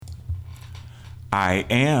I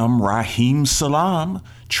am Raheem Salam,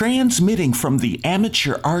 transmitting from the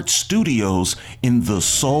Amateur Art Studios in the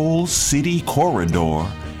Soul City Corridor,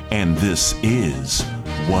 and this is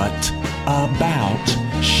What About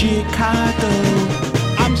Chicago?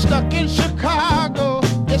 I'm stuck in Chicago,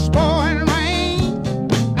 it's pouring rain.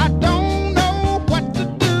 I don't know what to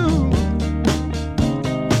do.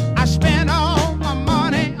 I spent all my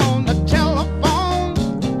money on the telephone,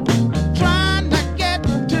 trying to get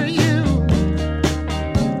to you.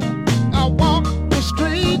 I walk the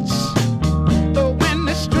streets, the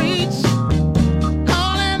windy streets,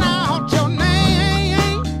 calling out your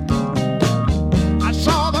name. I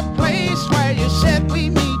saw the place where you said we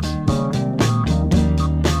meet,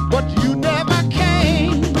 but you never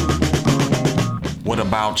came. What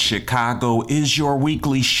About Chicago is your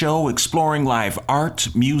weekly show exploring live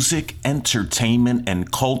art, music, entertainment,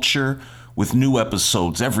 and culture with new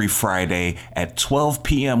episodes every Friday at 12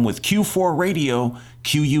 p.m. with Q4 Radio,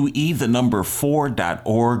 QUE, the number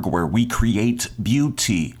 4.org, where we create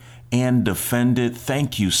beauty and defend it.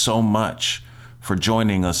 Thank you so much for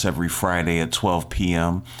joining us every Friday at 12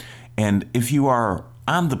 p.m. And if you are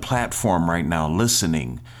on the platform right now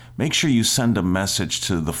listening, make sure you send a message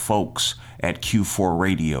to the folks at Q4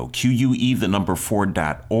 Radio, QUE, the number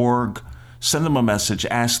 4.org. Send them a message,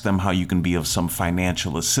 ask them how you can be of some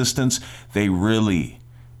financial assistance. They really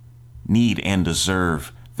need and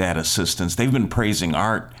deserve that assistance. They've been praising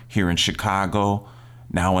art here in Chicago,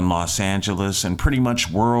 now in Los Angeles, and pretty much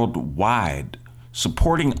worldwide,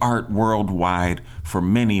 supporting art worldwide for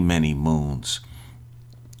many, many moons.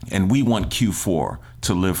 And we want Q4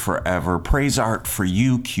 to live forever. Praise art for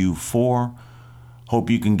you, Q4. Hope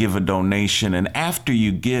you can give a donation. And after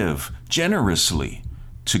you give generously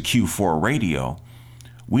to Q4 Radio,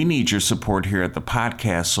 we need your support here at the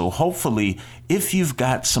podcast. So hopefully, if you've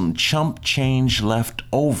got some chump change left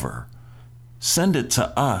over, send it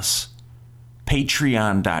to us.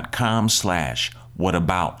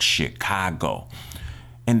 Patreon.com/whataboutchicago.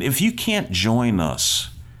 And if you can't join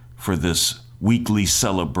us for this weekly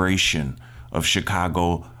celebration of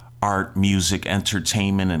Chicago art, music,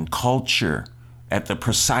 entertainment, and culture at the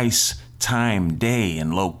precise time, day,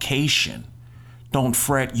 and location, don't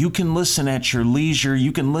fret. You can listen at your leisure.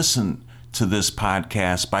 You can listen to this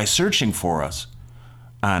podcast by searching for us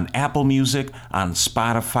on Apple Music, on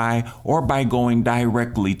Spotify, or by going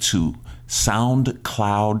directly to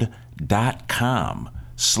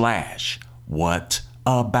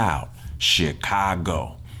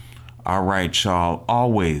soundcloud.com/whataboutchicago. All right, y'all.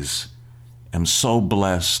 Always am so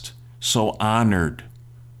blessed, so honored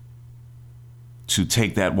to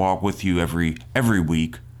take that walk with you every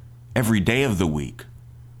week, every day of the week,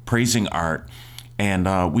 praising art.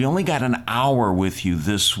 And we only got an hour with you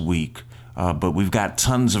this week, but we've got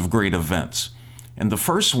tons of great events. And the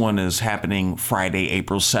first one is happening Friday,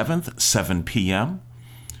 April 7th, 7 p.m.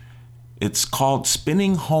 It's called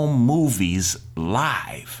Spinning Home Movies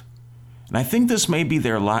Live. And I think this may be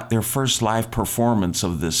their first live performance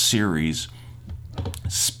of this series,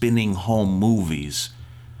 Spinning Home Movies.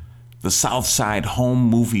 The Southside Home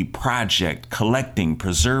Movie Project, collecting,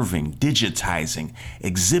 preserving, digitizing,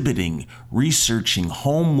 exhibiting, researching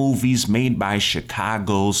home movies made by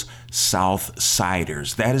Chicago's South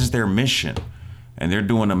Siders. That is their mission, and they're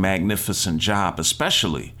doing a magnificent job,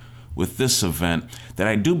 especially with this event that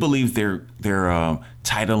I do believe they're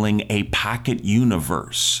titling A Pocket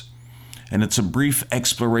Universe. And it's a brief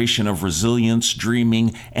exploration of resilience,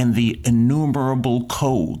 dreaming, and the innumerable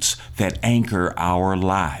codes that anchor our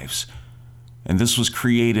lives. And this was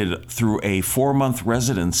created through a 4-month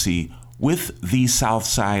residency with the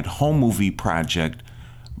Southside Home Movie Project.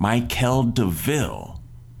 Michael DeVille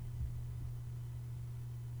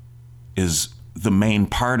is the main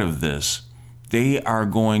part of this. They are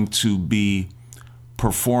going to be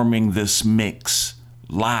performing this mix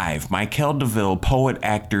live. Michael DeVille, poet,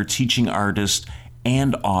 actor, teaching artist,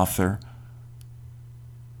 and author.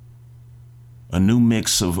 A new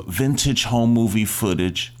mix of vintage home movie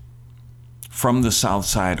footage from the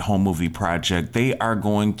Southside Home Movie Project. They are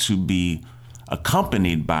going to be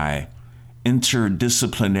accompanied by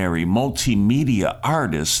interdisciplinary multimedia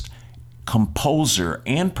artist, composer,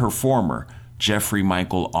 and performer Jeffrey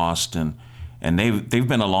Michael Austin. And they've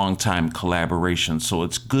been a long time collaboration, so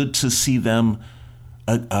it's good to see them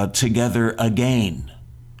together again.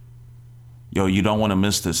 Yo, you don't want to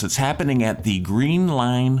miss this. It's happening at the Green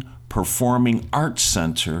Line Performing Arts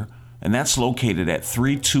Center, and that's located at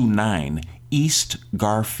 329 East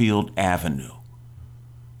Garfield Avenue.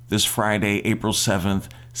 This Friday, April 7th,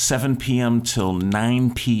 7 p.m. till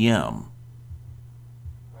 9 p.m.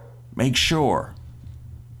 Make sure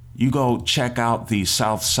you go check out the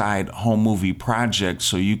Southside Home Movie Project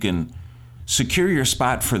so you can secure your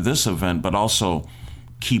spot for this event, but also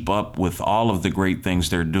keep up with all of the great things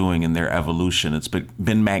they're doing in their evolution. It's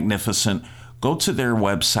been magnificent. Go to their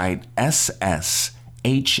website,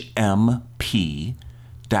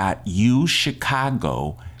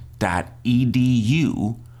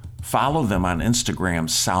 sshmp.uchicago.edu. Follow them on Instagram,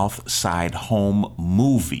 Southside Home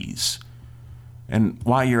Movies. And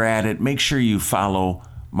while you're at it, make sure you follow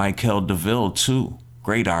Michael DeVille too.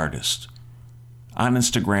 Great artist. On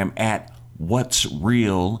Instagram at What's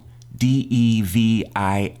Real, DEVILLE.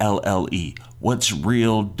 What's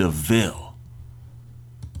Real DeVille.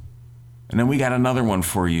 And then we got another one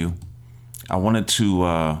for you. I wanted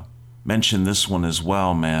to mention this one as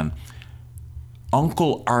well, man.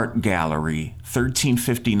 Uncle Art Gallery,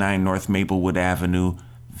 1359 North Maplewood Avenue,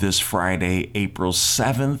 this Friday, April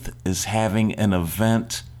 7th, is having an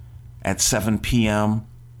event at 7 p.m.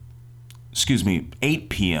 8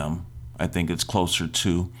 p.m. I think it's closer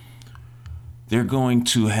to. They're going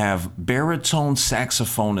to have baritone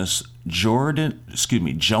saxophonist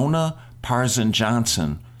Jonah Parzan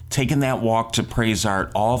Johnson taking that walk to praise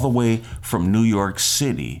art all the way from New York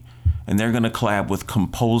City. And they're going to collab with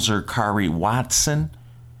composer Kari Watson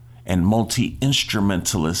and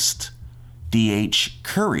multi-instrumentalist D.H.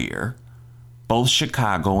 Courier, both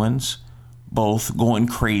Chicagoans, both going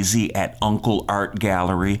crazy at Uncle Art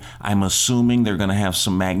Gallery. I'm assuming they're going to have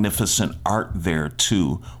some magnificent art there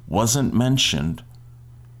too. Wasn't mentioned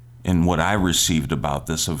in what I received about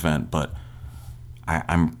this event, but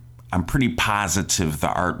I'm pretty positive the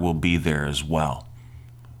art will be there as well.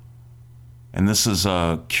 And this is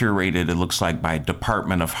curated, it looks like, by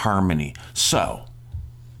Department of Harmony. So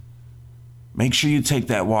make sure you take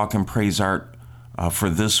that walk and praise art for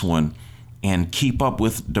this one, and keep up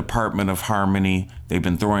with Department of Harmony. They've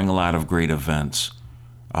been throwing a lot of great events.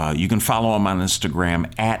 You can follow them on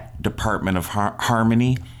Instagram at Department of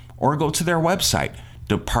Harmony, or go to their website,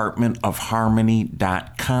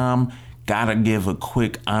 departmentofharmony.com. Gotta give a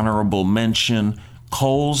quick honorable mention.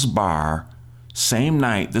 Cole's Bar, same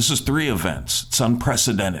night. This is 3 events. It's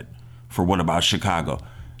unprecedented for What About Chicago.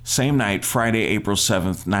 Same night, Friday, April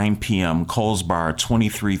 7th, 9 p.m., Cole's Bar,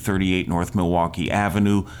 2338 North Milwaukee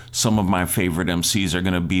Avenue. Some of my favorite MCs are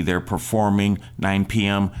going to be there performing. 9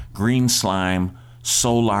 p.m., Green Slime,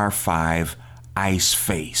 Solar 5, Ice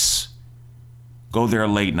Face. Go there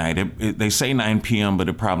late night. They say 9 p.m., but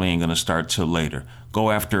it probably ain't going to start till later. Go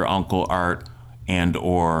after Uncle Art and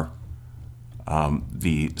or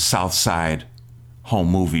the Southside Home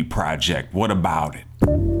Movie Project. What about it?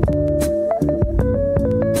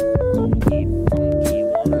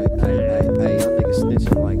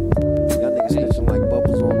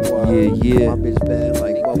 Yeah. My bitch bad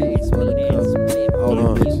like bubbles for the cup. Hold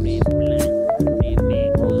on.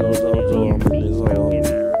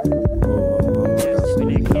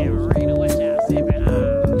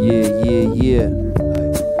 Yeah.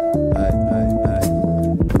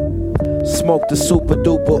 Smoke the super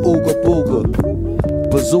duper ooga booga.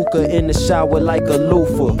 Bazooka in the shower like a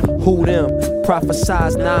loofah. Who them?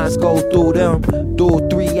 Prophesize nines go through them. Do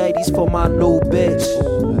 380s for my new bitch.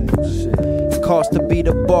 Cost to be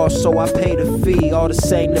the boss, so I pay the fee. All the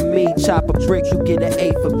same to me. Chop a brick, you get an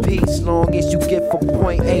 8 for piece. Long as you get from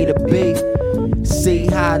point A to B. See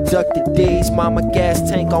how I duck the D's. Mama gas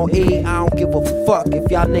tank on E. I don't give a fuck if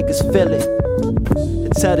y'all niggas feel it. To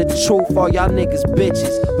tell the truth, all y'all niggas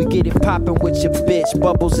bitches. We get it poppin' with your bitch.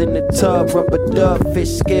 Bubbles in the tub, rubber dub,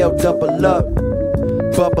 fish scale, double up.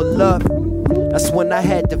 Bubble up, that's when I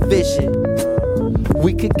had the vision.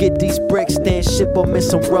 We could get these bricks, then ship them in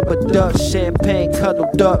some rubber ducks. Champagne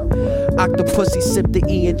cuddled up. Octopussy sip the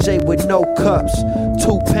E&J with no cups.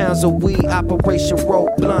 2 pounds of weed, Operation Roll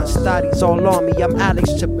Blunts. Thotties all on me, I'm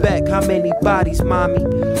Alex Trebek. How many bodies, mommy?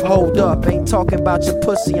 Hold up, ain't talking about your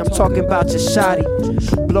pussy, I'm talking about your shotty.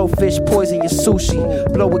 Blowfish poison your sushi.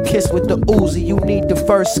 Blow a kiss with the Uzi. You need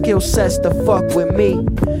diverse skill sets to fuck with me.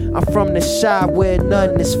 I'm from the Chi where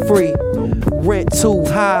nothing is free. Rent too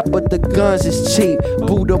high, but the guns is cheap.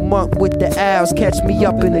 Boot 'em up with the owls, catch me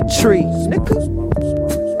up in a tree. Nigga.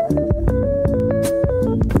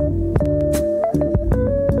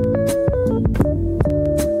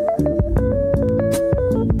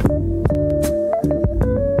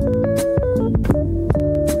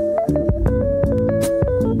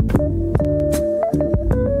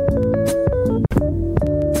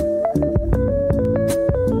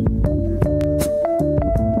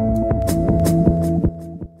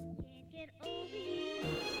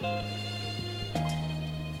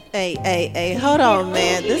 Hey, hold on,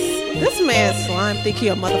 man. This man Slime think he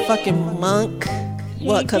a motherfucking monk.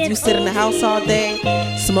 What, cause you sit in the house all day,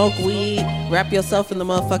 smoke weed, wrap yourself in the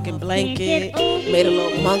motherfucking blanket, made a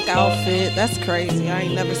little monk outfit. That's crazy. I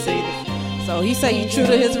ain't never seen it. So he say you true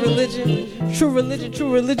to his religion? True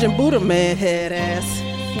religion, Buddha man head ass.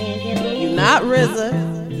 You not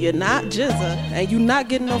RZA, you're not Jizza, and you not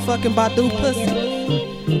getting no fucking Badu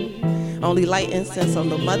pussy. Only light incense on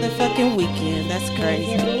the motherfucking weekend. That's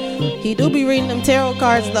crazy. He do be reading them tarot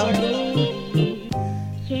cards though.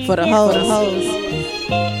 For the hoes.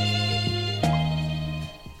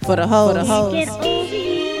 For the hoes.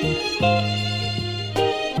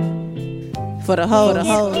 For the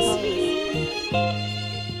hoes.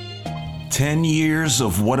 10 years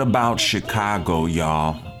of What About Chicago,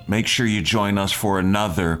 y'all. Make sure you join us for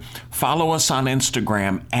another. Follow us on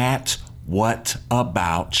Instagram at What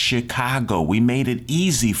About Chicago. We made it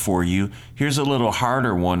easy for you. Here's a little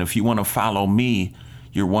harder one. If you want to follow me,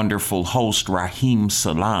 your wonderful host, Raheem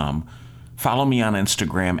Salam, follow me on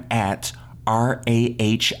Instagram at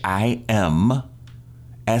RAHIMSALAAM.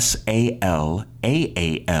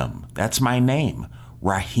 That's my name,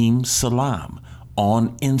 Raheem Salam,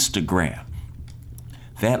 on Instagram.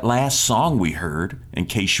 That last song we heard, in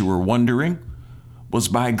case you were wondering, was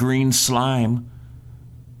by Green Slime.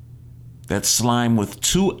 That's slime with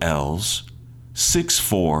 2 L's,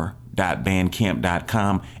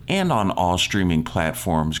 64.bandcamp.com, and on all streaming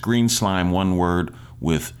platforms. Green Slime, one word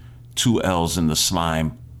with 2 L's in the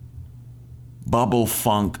slime. Bubble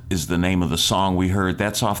Funk is the name of the song we heard.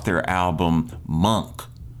 That's off their album Monk.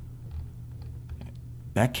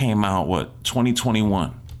 That came out,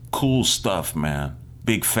 2021. Cool stuff, man.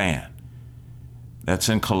 Big fan. That's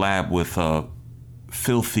in collab with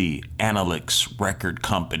Filthy Analyx Record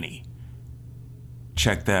Company.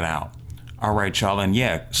 Check that out. All right, y'all. And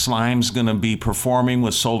yeah, Slime's going to be performing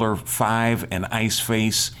with Solar 5 and Ice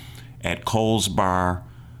Face at Cole's Bar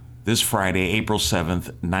this Friday, April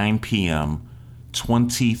 7th, 9 p.m.,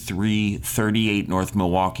 2338 North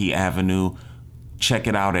Milwaukee Avenue. Check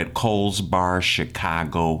it out at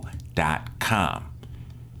colesbarchicago.com.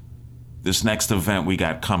 This next event we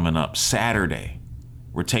got coming up Saturday.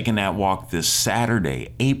 We're taking that walk this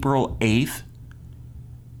Saturday, April 8th.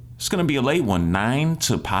 It's going to be a late one, 9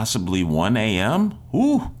 to possibly 1 a.m.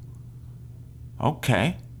 Ooh.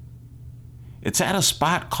 Okay. It's at a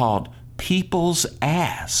spot called People's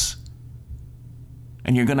Ass.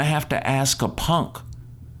 And you're going to have to ask a punk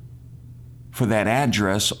for that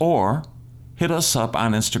address, or hit us up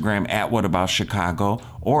on Instagram at What About Chicago,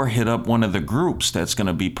 or hit up one of the groups that's going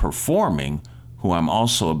to be performing, who I'm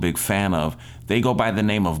also a big fan of. They go by the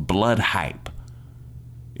name of Blood Hype.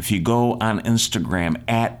 If you go on Instagram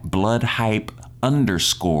at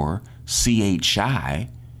bloodhype_CHI,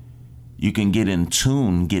 you can get in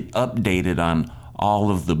tune, get updated on all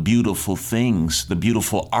of the beautiful things, the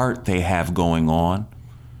beautiful art they have going on.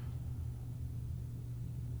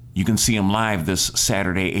 You can see them live this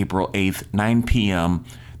Saturday, April 8th, 9 p.m.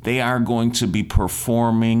 They are going to be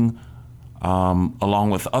performing, along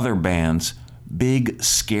with other bands, Big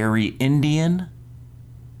Scary Indian.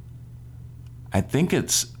 I think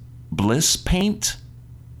it's Bliss Paint.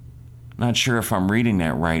 Not sure if I'm reading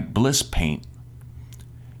that right. Bliss Paint.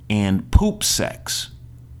 And Poop Sex.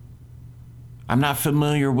 I'm not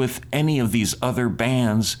familiar with any of these other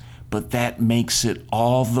bands, but that makes it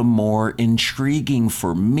all the more intriguing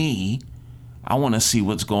for me. I want to see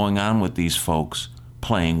what's going on with these folks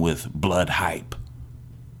playing with Blood Hype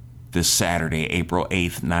this Saturday, April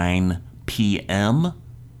 8th, 9 p.m.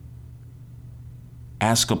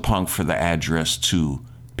 Ask a punk for the address to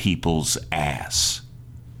People's Ass.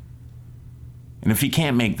 And if you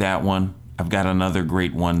can't make that one, I've got another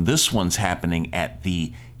great one. This one's happening at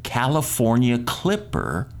the California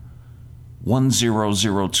Clipper,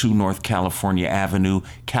 1002 North California Avenue,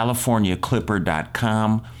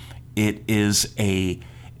 californiaclipper.com.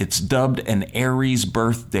 It's dubbed an Aries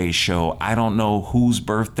birthday show. I don't know whose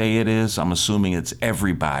birthday it is. I'm assuming it's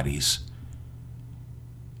everybody's.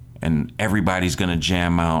 And everybody's going to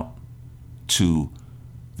jam out to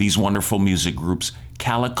these wonderful music groups,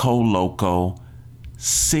 Calico Loco,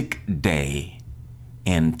 Sick Day,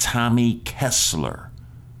 and Tommy Kessler.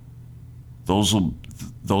 Those are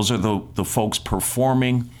the folks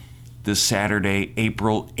performing this Saturday,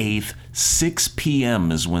 April 8th, 6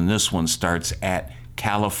 p.m. is when this one starts at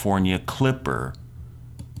California Clipper,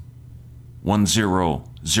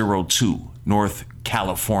 1002 North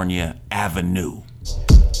California Avenue.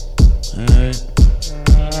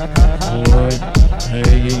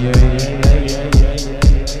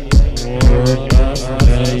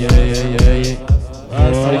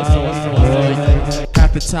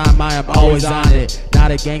 Half the time I am always on it. not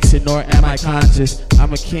a gangster, nor am I conscious.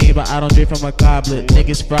 I'm a king, but I don't drink from a goblet.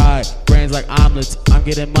 Niggas fried, brains like omelets. I'm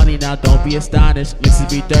getting money now, don't be astonished. Used to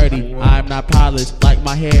be dirty, I'm not polished. Like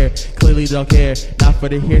my hair, clearly don't care. Not for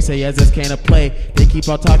the hearsay, as this can't play. They keep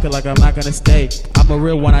on talking like I'm not gonna stay. I'm a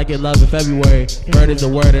real one, I get love in February. Bird is a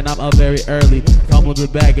word, and I'm up very early. Come with the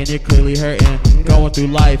bag, and you're clearly hurting. Going through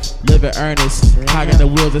life, living earnest. Cogging the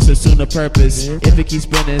wheels, it's assume the purpose. If it keeps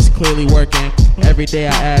spinning, it's clearly working. Every day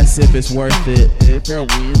I ask if it's worth it. If you're a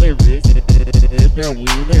wheeler, is it? If you're a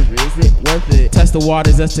wheeler, is it worth it? Test the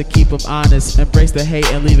waters, that's to keep them honest. Embrace the hate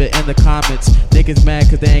and leave it in the comments. Niggas mad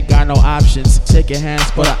cause they ain't got no options. Shaking hands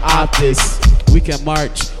for the optics. We can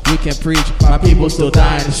march, we can preach. My people still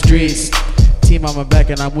die in the streets. Team on my back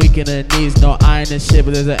and I'm weak in the knees. No iron and shit,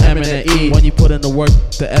 but there's an M and an E. When you put in the work,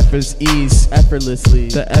 the effort is ease. Effortlessly.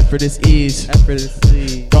 The effort is ease.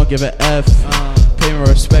 Effortlessly. Don't give an F. Pay my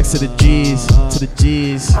respects to the G's. To the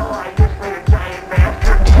G's.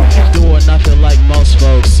 Doing nothing like most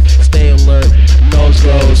folks. Stay alert, nose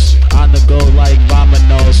goes. On the go like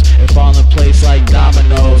vominos. And fall in place like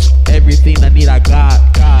dominoes. Everything I need I got.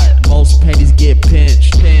 Most pennies get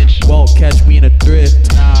pinched. Won't catch me in a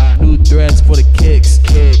thrift. New threads for the kicks.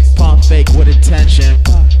 Pump fake with intention.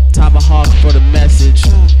 Tomahawk for the message.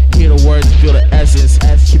 Hear the words, feel the essence.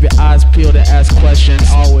 Keep your eyes peeled and ask questions.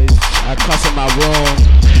 Always. I cuss in my room.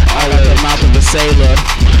 I got the mouth of a sailor.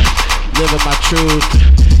 Living my truth.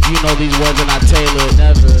 You know these words are not tailored.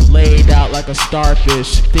 Never laid out like a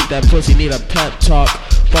starfish. Think that pussy need a pep talk.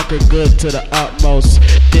 Fuck her good to the utmost.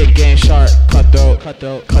 Dick game sharp. Cutthroat.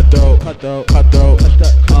 Cutthroat. Cutthroat. Cutthroat. Cutthroat.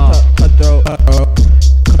 Cutthroat. Cutthroat.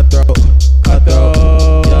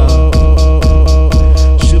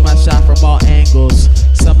 Cutthroat. Shoot my shot from all angles.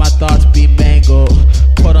 Some of my thoughts be mangled.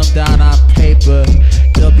 Put them down on paper.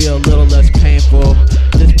 They'll be a little less painful.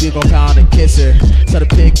 This beat gon' pound and kiss her. Tell the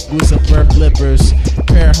pig with some birth flippers.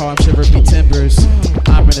 Pair how I'm shiver me timbers.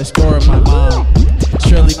 I'm in the store with my mom.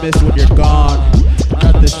 Surely miss when you're gone.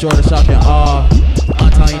 Nothing short of shock and awe.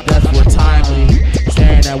 Untimely deaths were timely.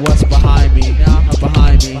 Staring at what's behind me.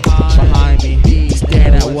 Behind me. Behind me.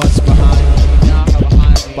 Staring at what's behind me.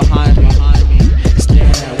 Behind me.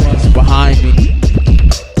 Staring at what's behind me.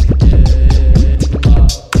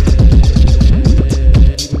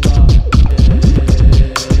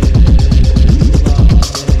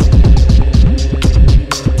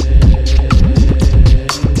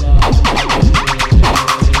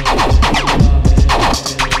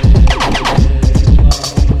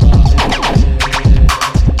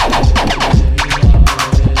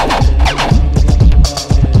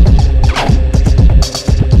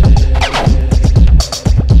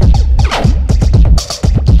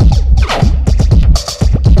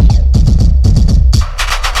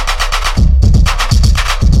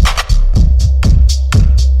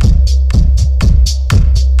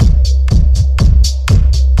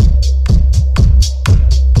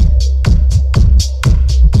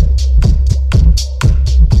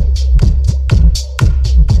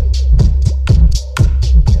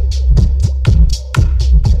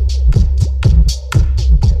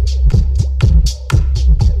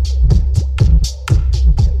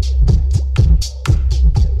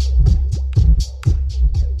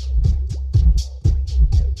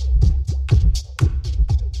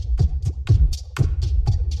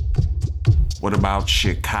 What about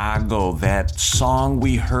Chicago? That song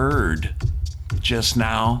we heard just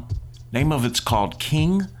now, name of it's called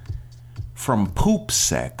King from Poop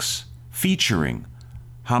Sex, featuring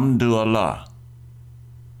Hamdulillah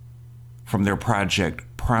from their project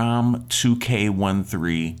Prom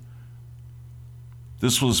 2K13.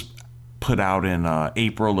 This was put out in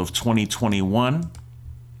April of 2021.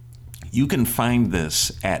 You can find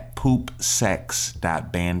this at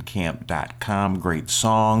poopsex.bandcamp.com. Great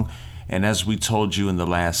song. And as we told you in the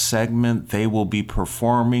last segment, they will be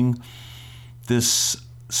performing this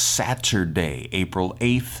Saturday, April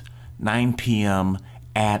 8th, 9 p.m.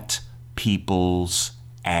 at People's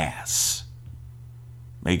Ass.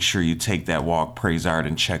 Make sure you take that walk, praise art,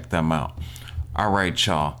 and check them out. All right,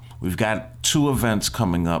 y'all. We've got two events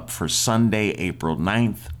coming up for Sunday, April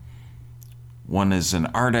 9th. One is an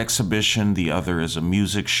art exhibition. The other is a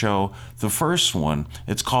music show. The first one,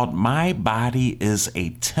 it's called My Body is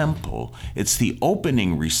a Temple. It's the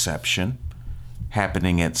opening reception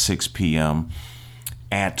happening at 6 p.m.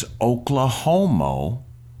 at Oklahoma.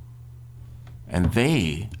 And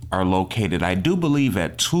they are located, I do believe,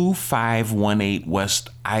 at 2518 West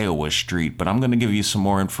Iowa Street. But I'm going to give you some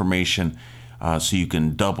more information so you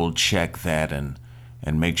can double check that and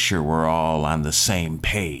make sure we're all on the same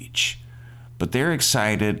page. But they're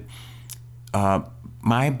excited.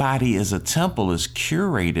 My Body is a Temple is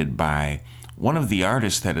curated by one of the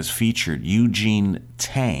artists that is featured, Eugene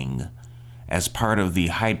Tang, as part of the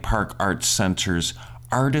Hyde Park Arts Center's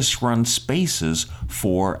artist-run spaces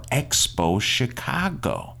for Expo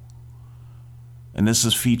Chicago. And this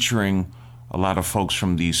is featuring a lot of folks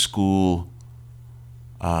from the School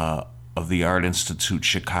of the Art Institute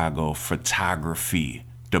Chicago Photography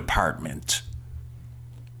Department.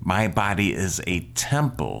 My Body is a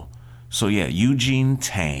Temple. So yeah, Eugene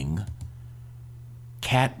Tang,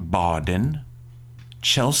 Kat Bawden,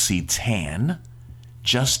 Chelsea Tan,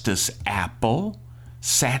 Justice Apple,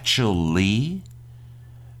 Satchel Lee,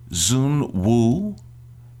 Zun Wu,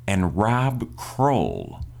 and Rob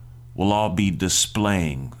Kroll will all be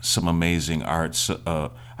displaying some amazing arts,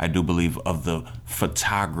 I do believe, of the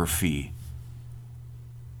photography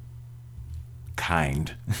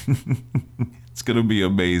kind. It's going to be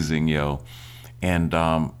amazing, yo. And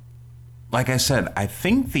like I said, I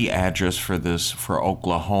think the address for this, for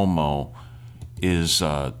Oklahoma, is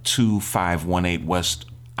 2518 West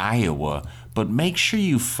Iowa. But make sure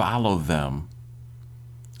you follow them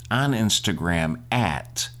on Instagram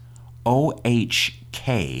at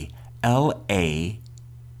OHKLAHOMO,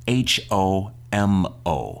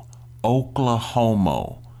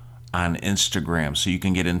 Oklahoma, on Instagram. So you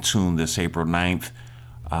can get in tune this April 9th,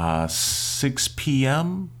 6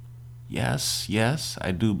 p.m. Yes,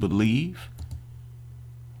 I do believe.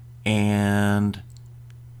 And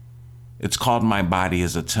it's called My Body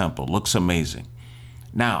is a Temple. Looks amazing.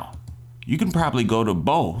 Now, you can probably go to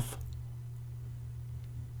both.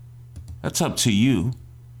 That's up to you.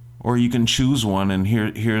 Or you can choose one, and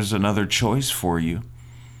here's another choice for you.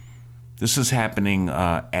 This is happening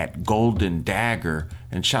at Golden Dagger.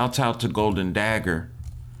 And shout out to Golden Dagger.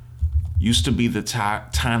 Used to be the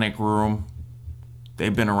Tonic Room.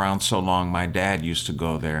 They've been around so long, my dad used to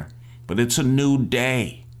go there. But it's a new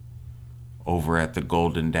day over at the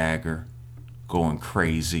Golden Dagger, going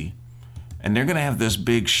crazy. And they're going to have this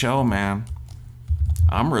big show, man.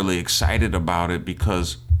 I'm really excited about it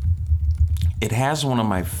because it has one of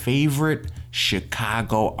my favorite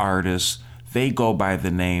Chicago artists. They go by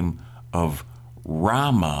the name of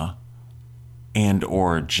Rama and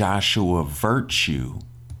or Joshua Virtue.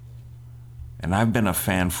 And I've been a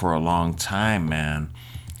fan for a long time, man.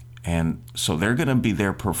 And so they're going to be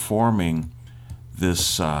there performing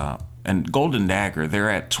this. And Golden Dagger,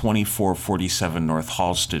 they're at 2447 North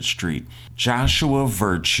Halsted Street. Joshua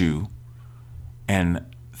Virtue and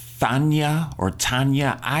Tanya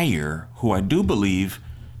Iyer, who I do believe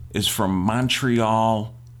is from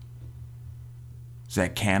Montreal. Is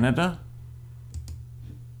that Canada?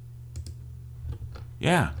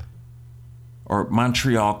 Yeah. Or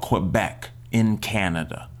Montreal, Quebec in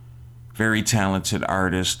Canada. Very talented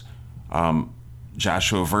artist.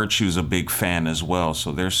 Joshua Virtue's a big fan as well,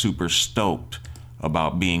 so they're super stoked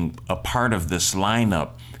about being a part of this lineup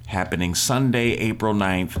happening Sunday, April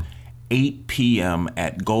 9th, 8 p.m.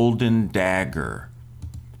 at Golden Dagger,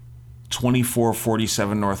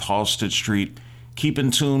 2447 North Halsted Street. Keep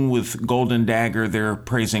in tune with Golden Dagger. They're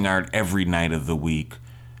praising art every night of the week.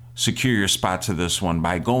 Secure your spot to this one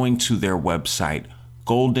by going to their website,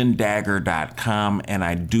 goldendagger.com. And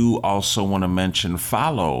I do also want to mention,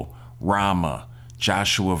 follow Rama,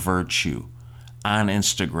 Joshua Virtue, on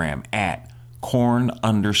Instagram at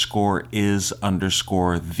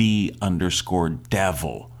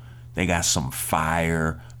corn_is_the_devil. They got some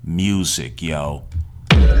fire music, yo.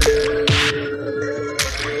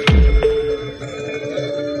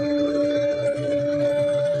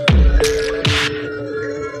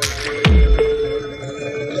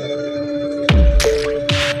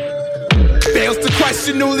 Fails to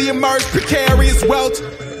question newly emerged precarious wealth.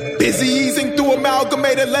 Busy easing through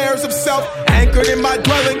amalgamated layers of self. Anchored in my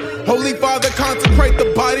dwelling, Holy Father, consecrate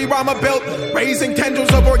the body Rama built, raising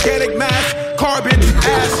tendrils of organic mass, carbon,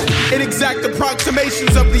 ash, in exact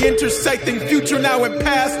approximations of the intersecting future now and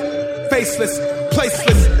past. Faceless,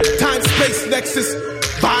 placeless, time-space nexus,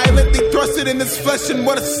 violently thrusted in this flesh, and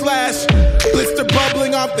what a slash. Blister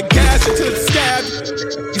bubbling off the gash until it's scabbed.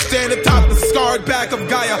 You stand atop the scarred back of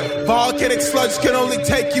Gaia. Volcanic sludge can only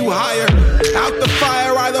take you higher. Out the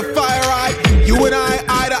fire eye, you and I,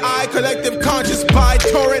 eye to eye, collective conscious by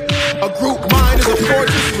torrent. A group mind is a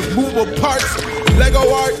fortress with movable parts.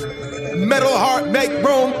 Lego art, metal heart, make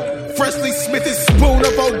room. Freshly smithed spoon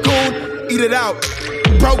of Ogun, eat it out.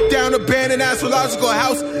 Broke down abandoned astrological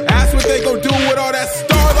house. Ask what they gon' do with all that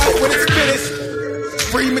starlight when it's finished.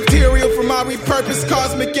 Free material from my repurposed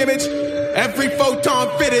cosmic image. Every photon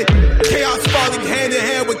fitted. Chaos falling hand in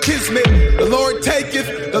hand with kismet. The Lord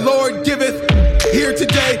taketh, the Lord giveth. Here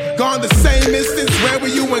today, gone the same instance. Where were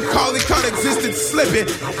you when Carly caught existence slipping?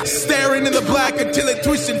 Staring in the black until it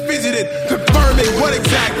twitched and fidgeted. Confirming what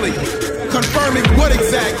exactly? Confirming what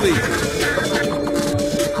exactly?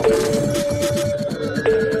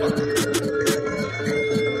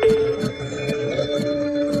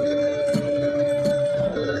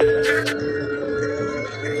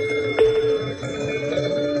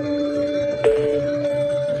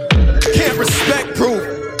 Can't respect proof.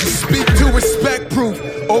 You speak to respect proof.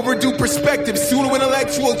 Overdue perspective,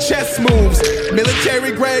 pseudo-intellectual chess moves.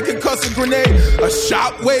 Military grade concussive grenade. A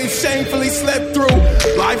shockwave shamefully slept through.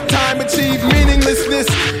 Lifetime achieved meaninglessness.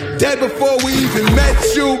 Dead before we even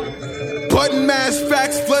met you. Button mash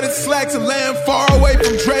facts, flooded slacks, and land far away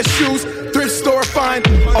from dress shoes. Thrift store find,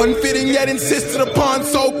 unfitting yet insisted upon.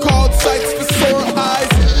 So-called sights for sore eyes.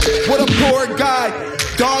 What a poor guy.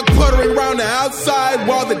 Dog puttering around the outside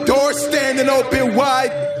while the door's standing open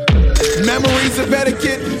wide. Memories of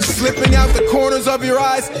etiquette slipping out the corners of your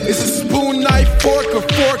eyes. It's a spoon knife, fork, or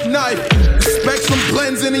fork knife. The spectrum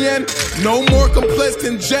blends in the end. No more complex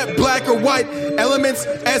than jet black or white. Elements,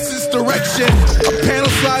 essence, direction. A panel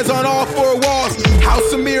slides on all four walls.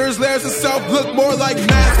 House of mirrors, layers of self look more like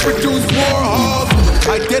mass-produced war halls.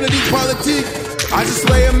 Identity politique, I just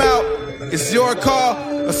lay them out. It's your call.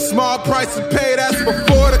 A small price to pay, that's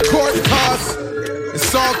before the court costs.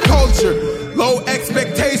 It's all culture. Low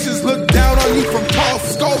expectations look down on you from tall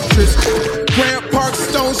sculptures. Grant Park,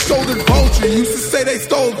 stone-shouldered vulture. Used to say they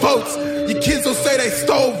stole votes. Your kids will say they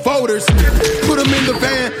stole voters. Put them in the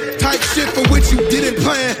van. Type shit for which you didn't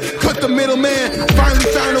plan. Cut the middleman. Finally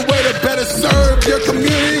found a way to better serve your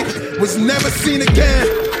community. Was never seen again.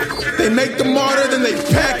 They make the martyr, then they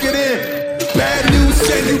pack it in. Bad news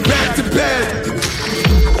send you back to bed.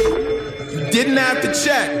 You didn't have to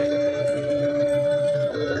check.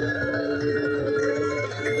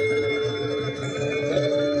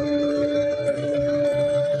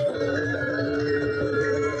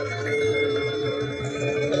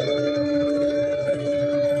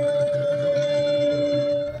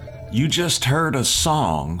 You just heard a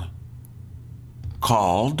song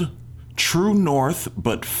called True North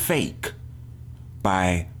But Fake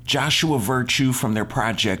by Joshua Virtue from their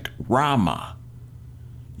project Rama.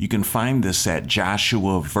 You can find this at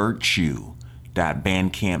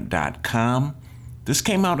joshuavirtue.bandcamp.com. This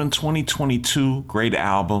came out in 2022. Great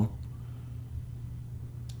album.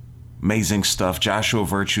 Amazing stuff. Joshua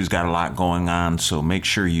Virtue's got a lot going on, so make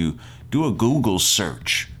sure you do a Google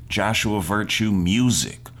search. Joshua Virtue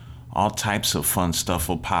music. All types of fun stuff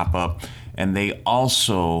will pop up. And they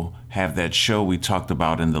also have that show we talked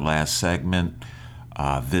about in the last segment.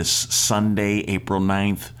 This Sunday, April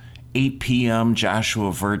 9th, 8 p.m.,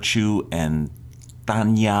 Joshua Virtue and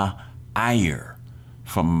Tanya Ayer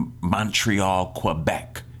from Montreal,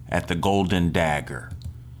 Quebec at the Golden Dagger,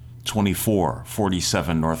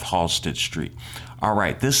 2447 North Halsted Street. All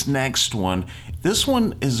right, this next one, this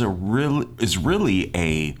one is really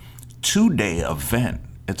a 2-day event.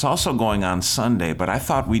 It's also going on Sunday, but I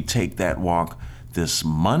thought we'd take that walk this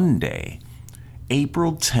Monday,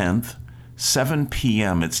 April 10th, 7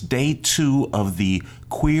 p.m. It's day 2 of the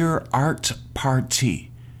Queer Art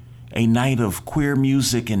Party, a night of queer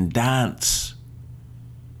music and dance.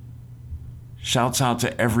 Shouts out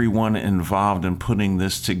to everyone involved in putting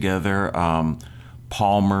this together.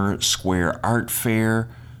 Palmer Square Art Fair,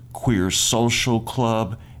 Queer Social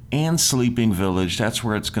Club, and Sleeping Village. That's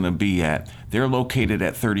where it's going to be at. They're located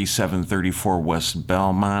at 3734 West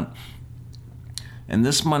Belmont. And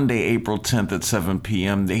this Monday, April 10th at 7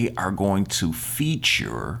 p.m., they are going to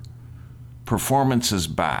feature performances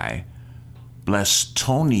by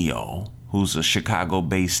Blestonio, who's a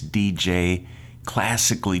Chicago-based DJ,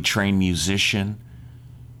 classically trained musician,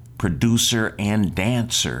 producer, and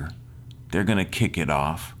dancer. They're going to kick it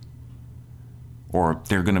off. Or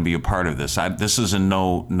they're going to be a part of this. This is in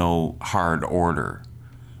no hard order,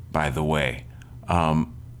 by the way.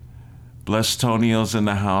 Blestonio's in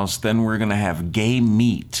the house. Then we're going to have Gay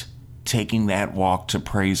Meat taking that walk to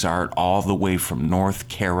Praise Art all the way from North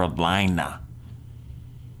Carolina.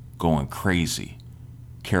 Going crazy.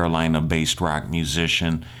 Carolina-based rock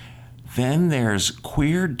musician. Then there's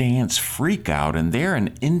Queer Dance Freakout, and they're an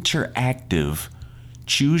interactive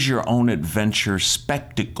choose-your-own-adventure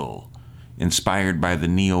spectacle inspired by the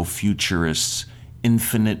neo-futurists'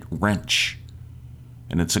 Infinite Wrench.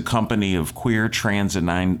 And it's a company of queer, trans, and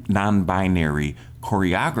non-binary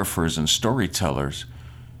choreographers and storytellers.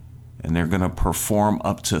 And they're going to perform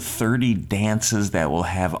up to 30 dances that will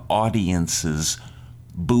have audiences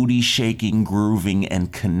booty shaking, grooving,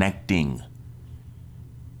 and connecting.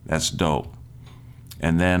 That's dope.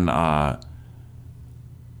 And then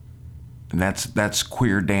And that's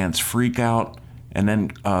Queer Dance Freak Out. And then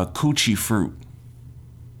Coochie Fruit.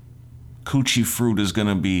 Coochie Fruit is going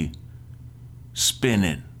to be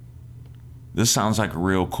spinning. This sounds like a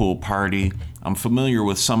real cool party. I'm familiar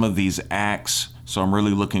with some of these acts, so I'm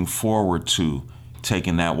really looking forward to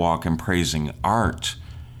taking that walk and praising art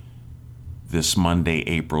this Monday,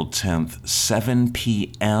 April 10th, 7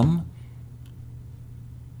 p.m.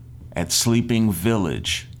 at Sleeping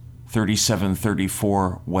Village,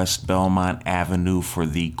 3734 West Belmont Avenue for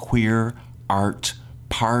the Queer Art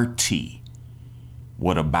Party.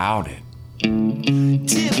 What about it?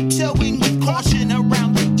 Tiptoeing with caution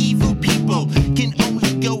around the evil people. Can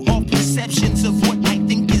only go off perceptions of what I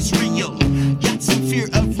think is real. Got some fear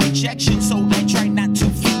of rejection, so I try not to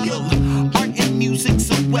feel. Art and music's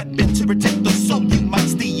a weapon to protect the soul you might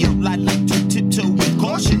steal. I like to tiptoe with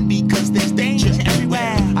caution because there's danger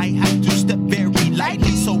everywhere. I have to step very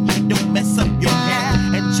lightly so I don't mess up your hair.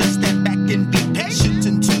 And just stand back and be patient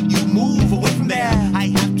until you move away from there. I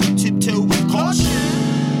have to tiptoe with caution.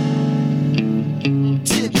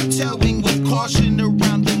 Tiptoeing with caution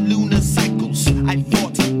around the lunar cycles. I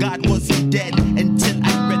thought God wasn't dead until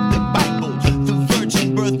I read the Bible. The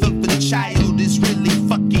virgin birth of a child is really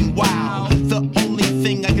fucking wild. The only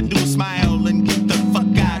thing I can do is smile and get the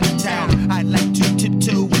fuck out of town. I like to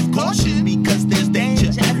tiptoe with caution because there's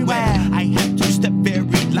danger everywhere. I have to step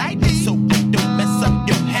very lightly so I don't mess up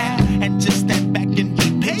your hair. And just stand back and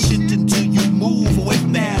be patient until you move away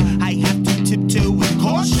from there. I have to tiptoe with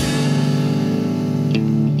caution.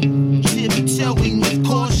 Tiptoeing with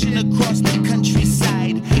caution across the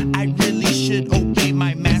countryside. I really should obey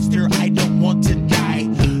my master. I don't want to die.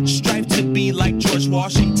 Strive to be like George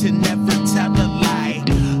Washington, never tell a lie.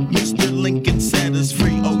 Mr. Lincoln set us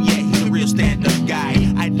free. Oh yeah, he's a real stand-up guy.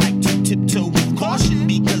 I like to tiptoe with caution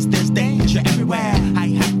because there's danger everywhere. I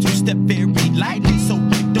have to step very lightly so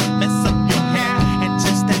I don't mess up your hair. And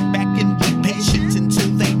just stand back and be patient until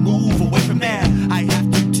they move away from there. I have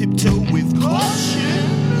to tiptoe with caution.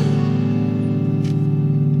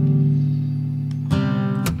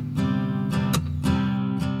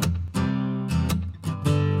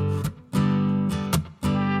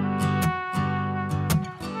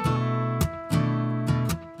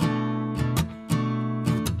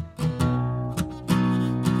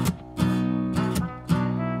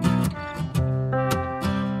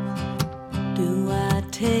 Do I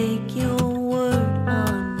take your word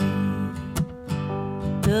on me?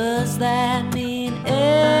 Does that mean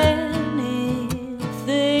anything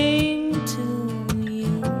to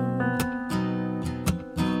you?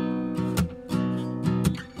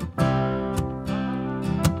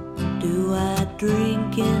 Do I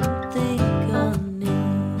drink and think on you?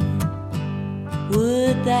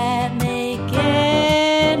 Would that make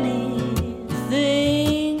anything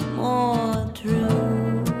more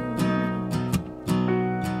true?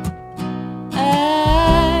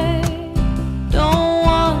 I don't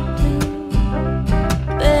want to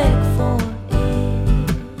beg for it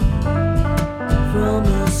from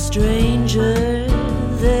a stranger,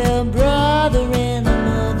 their brother and a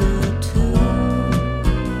mother too.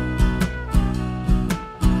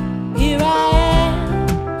 Here I am,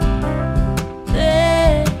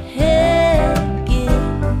 begging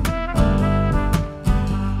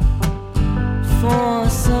for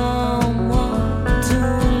someone to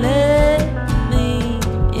let me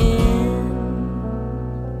in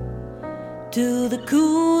to the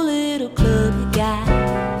cool little club you got.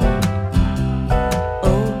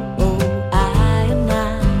 Oh, I am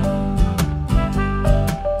not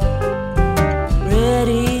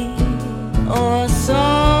ready or so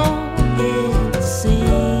it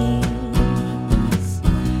seems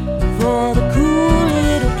for the cool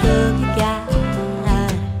little club you got.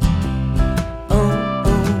 Oh,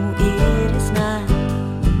 it is not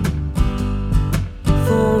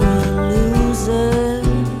for a loser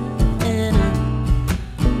and a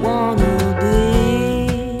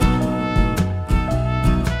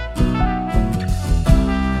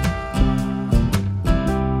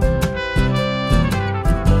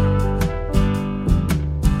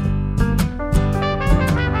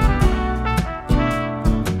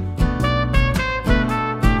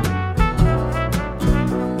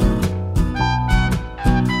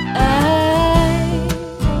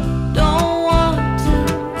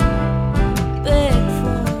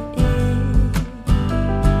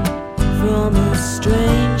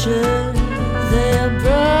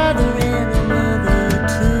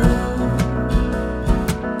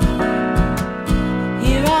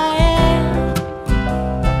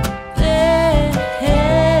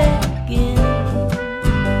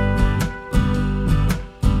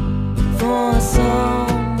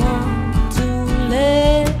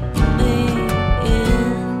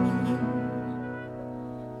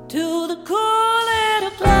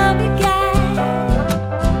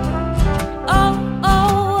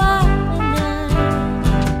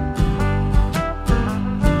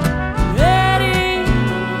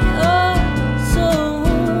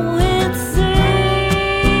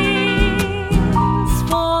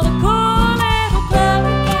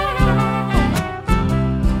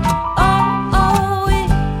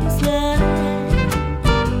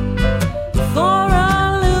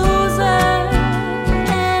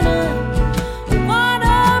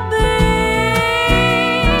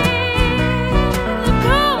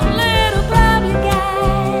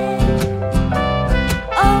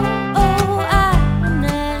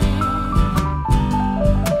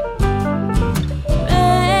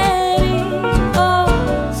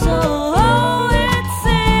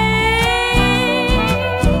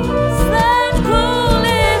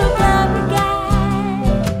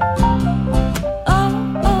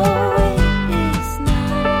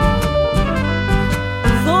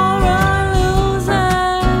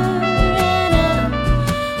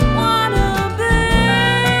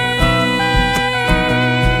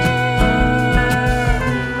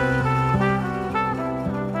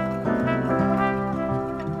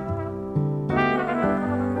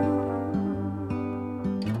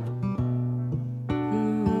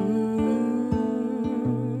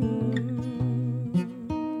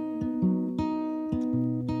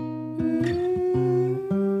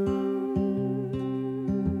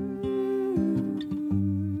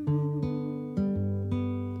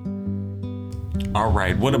All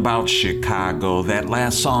right, what about Chicago? That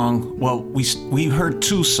last song, well, we heard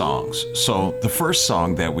two songs. So the first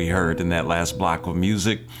song that we heard in that last block of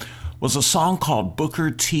music was a song called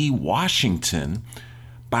Booker T. Washington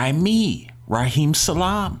by me, Raheem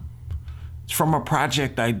Salam. It's from a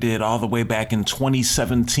project I did all the way back in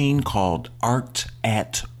 2017 called Art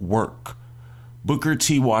at Work. Booker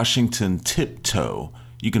T. Washington Tiptoe.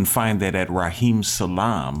 You can find that at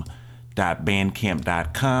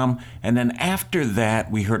raheemsalam.bandcamp.com. And then after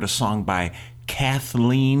that, we heard a song by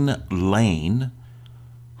Kathleen Lane,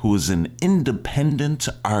 who is an independent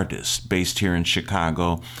artist based here in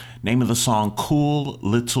Chicago. Name of the song, Cool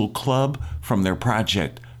Little Club, from their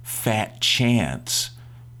project Fat Chance.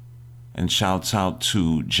 And shouts out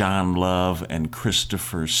to John Love and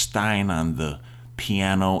Christopher Stein on the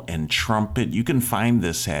piano and trumpet. You can find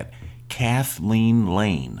this at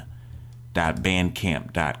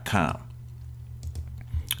kathleenlane.bandcamp.com.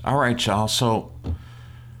 All right, y'all. So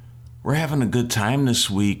we're having a good time this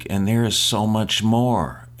week, and there is so much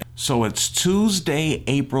more. So it's Tuesday,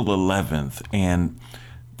 April 11th, and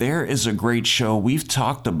there is a great show. We've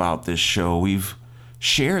talked about this show. We've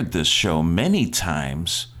shared this show many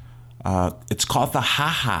times. It's called the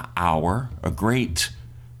Ha-Ha Hour, a great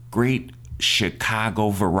Chicago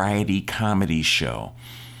variety comedy show.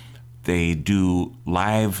 They do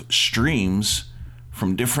live streams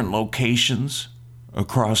from different locations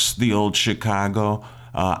across the old Chicago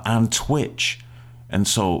on Twitch. And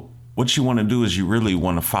so what you want to do is you really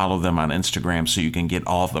want to follow them on Instagram so you can get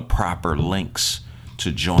all the proper links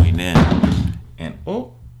to join in. And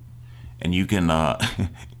you can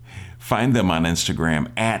find them on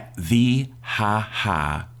Instagram at the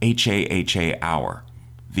Ha-Ha, H-A-H-A Hour.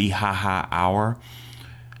 The Ha-Ha Hour.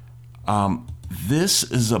 This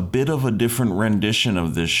is a bit of a different rendition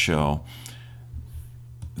of this show.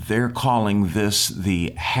 They're calling this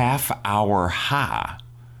the Half Hour Ha.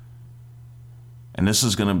 And this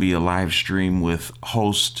is going to be a live stream with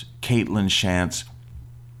host Caitlin Shantz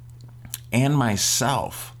and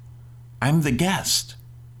myself. I'm the guest.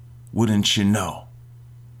 Wouldn't you know?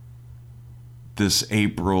 This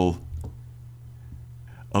April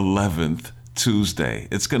 11th, Tuesday.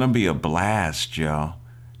 It's going to be a blast, y'all.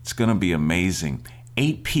 It's going to be amazing.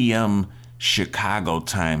 8 p.m. Chicago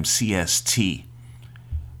time, CST.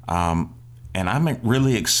 And I'm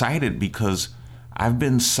really excited because I've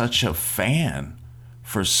been such a fan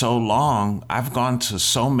for so long. I've gone to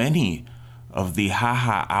so many of the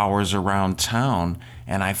Ha-Ha hours around town,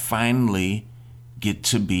 and I finally get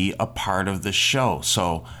to be a part of the show.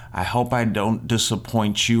 So I hope I don't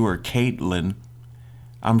disappoint you or Caitlin.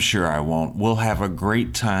 I'm sure I won't. We'll have a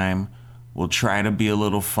great time. We'll try to be a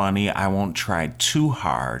little funny. I won't try too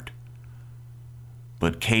hard.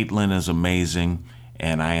 But Caitlin is amazing,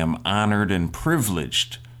 and I am honored and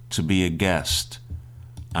privileged to be a guest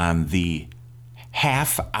on the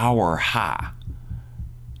Half Hour Ha.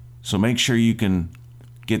 So make sure you can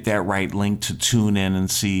get that right link to tune in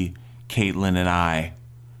and see Caitlin and I.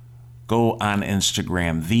 Go on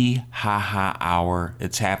Instagram, the Ha-Ha Hour.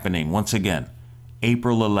 It's happening once again,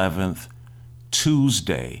 April 11th,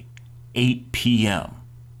 Tuesday, 8 p.m.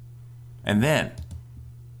 And then,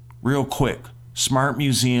 real quick, Smart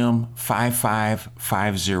Museum,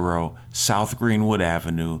 5550 South Greenwood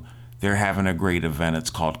Avenue. They're having a great event. It's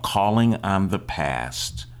called Calling on the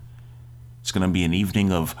Past. It's going to be an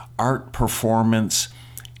evening of art, performance,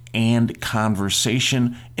 and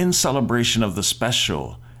conversation in celebration of the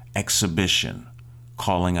special exhibition,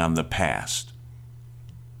 Calling on the Past.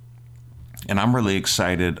 And I'm really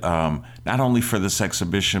excited, not only for this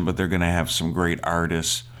exhibition, but they're going to have some great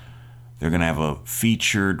artists. They're going to have a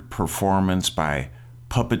featured performance by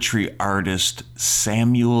puppetry artist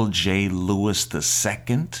Samuel J. Lewis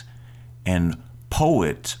II and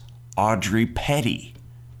poet Audrey Petty.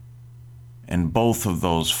 And both of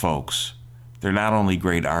those folks, they're not only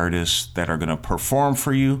great artists that are going to perform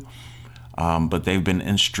for you, but they've been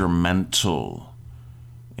instrumental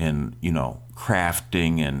in,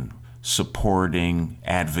 crafting and supporting,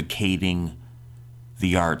 advocating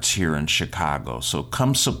the arts here in Chicago. So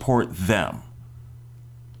come support them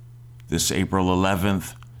this April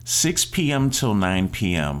 11th, 6 p.m. till 9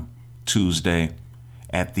 p.m. Tuesday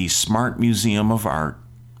at the Smart Museum of Art,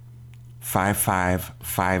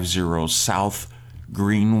 5550 South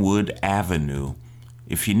Greenwood Avenue.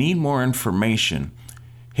 If you need more information,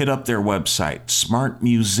 hit up their website,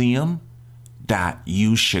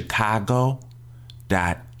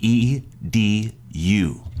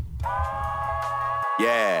 smartmuseum.uchicago.edu.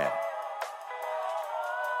 Yeah.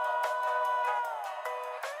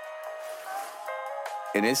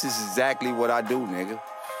 And this is exactly what I do, nigga.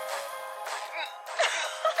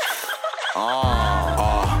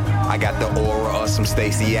 I got the aura of some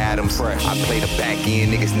Stacey Adams. Fresh. I play the back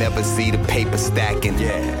end, niggas never see the paper stacking.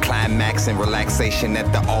 Yeah. Climax and relaxation at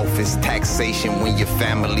the office. Taxation when your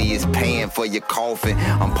family is paying for your coffin.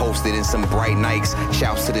 I'm posted in some bright Nikes.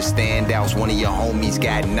 Shouts to the standouts. One of your homies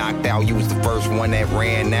got knocked out. You was the first one that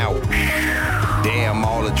ran out. Damn,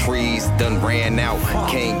 all the trees done ran out.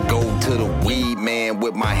 Can't go to the weed man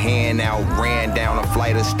with my hand out. Ran down a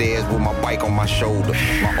flight of stairs with my bike on my shoulder.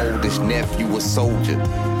 My oldest nephew a soldier.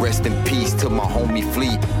 Rest in peace to my homie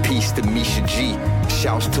Fleet. Peace to Misha G.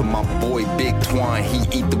 Shouts to my boy Big Twine, he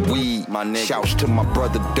eat the weed. My nigga. Shouts to my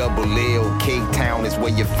brother Double L. K-Town is where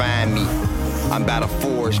you find me. I'm by the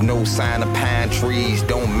forest, no sign of pine trees.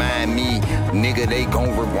 Don't mind me, nigga, they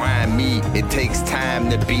gon' rewind me. It takes time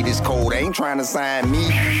to beat this code, ain't trying to sign me.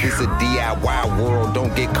 It's a DIY world,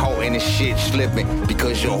 don't get caught in the shit slipping.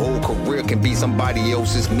 Because your whole career can be somebody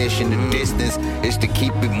else's mission. The distance is to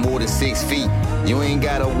keep it more than 6 feet. You ain't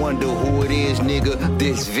gotta wonder who it is, nigga,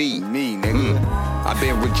 this V. Me, nigga. I've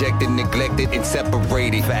been rejected, neglected, and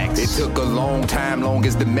separated. Facts. It took a long time, long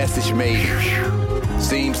as the message made it.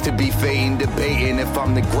 Seems to be fading, debating if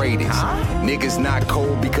I'm the greatest. Niggas not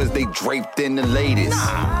cold because they draped in the latest.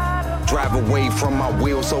 Drive away from my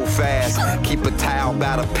wheel so fast. Keep a towel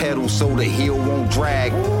by the pedal so the heel won't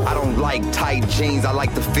drag. I don't like tight jeans, I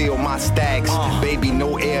like to feel my stacks. Baby,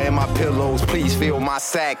 no air in my pillows, please feel my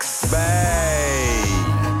sacks. Babe.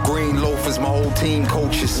 Green loafers, my whole team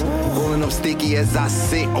coaches. Rolling up sticky as I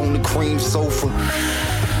sit on the cream sofa.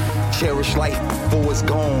 Cherish life before it's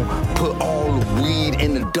gone. Put all the weed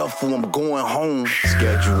in the duffel, I'm going home.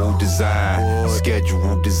 Schedule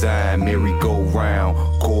design, merry-go-round.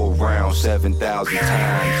 Go around 7,000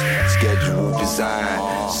 times. Schedule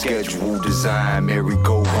design,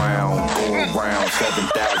 merry-go-round. Go around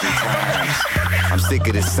 7,000 times. I'm sick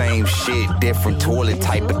of the same shit, different toilet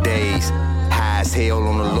type of days. High as hell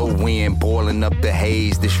on the low end, boiling up the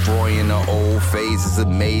haze, destroying the old phases,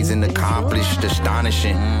 amazing, accomplished,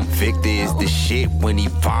 astonishing. Victor is the shit when he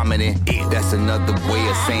vomiting. That's another way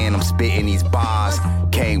of saying I'm spitting these bars.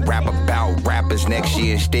 Can't rap about rappers next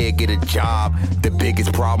year, instead get a job. The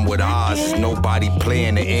biggest problem with ours is nobody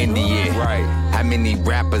playing the indie. Right. How many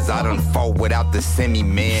rappers I done fought without the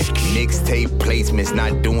semi-man? Mixtape placements,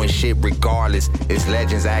 not doing shit regardless. It's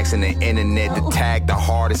legends asking the internet to tag the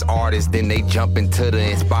hardest artists, then they jump into the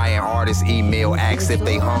inspiring artist email, ask if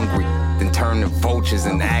they hungry, then turn to vultures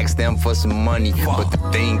and ask them for some money. But the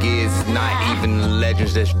thing is, it's not even the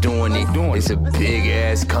legends that's doing it. It's a big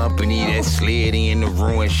ass company that slid in the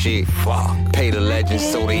ruin shit. Pay the legends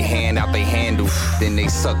so they hand out they handle, then they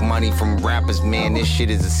suck money from rappers. Man, this shit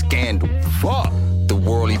is a scandal. The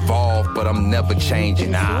world evolved, but I'm never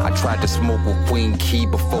changing. I tried to smoke with Queen Key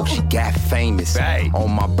before she got famous.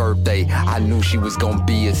 On my birthday, I knew she was gonna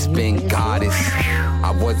be a spin goddess.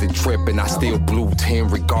 I wasn't tripping, I still blew 10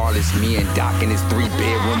 regardless. Me and Doc in his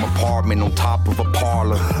 3-bedroom apartment on top of a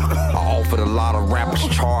parlor. I offered a lot of rappers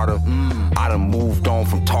charter. I done moved on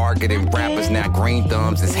from targeting rappers, now Green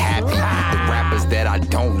Thumbs is happy. The rappers that I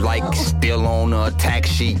don't like still on the attack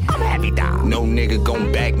sheet. I'm happy, Doc. No nigga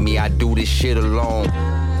gon' back me, I do this shit alone.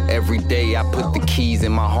 Every day I put the keys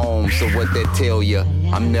in my home, so what that tell ya?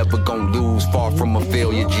 I'm never gonna lose, far from a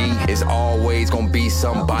failure, G. It's always gonna be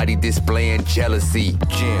somebody displaying jealousy.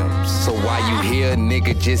 Gems. So why you here,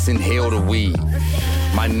 nigga, just inhale the weed.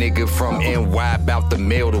 My nigga from NY about to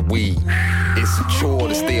mail the weed. It's a chore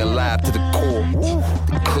to stay alive to the core.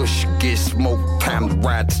 The kush get smoked, time to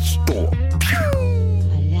ride to the store.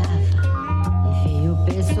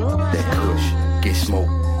 That kush get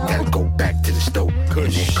smoked, gotta go back to the stove.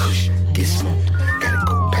 And that kush get smoked, gotta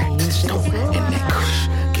go back to the stove. And that kush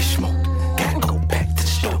get smoked, gotta go back to the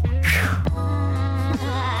stove.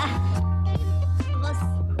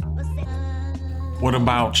 What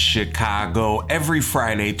about Chicago? Every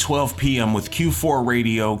Friday, 12 p.m. with Q4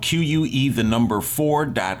 Radio,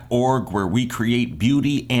 QUE4.org, where we create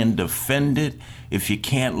beauty and defend it. If you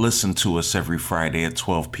can't listen to us every Friday at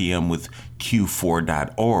 12 p.m. with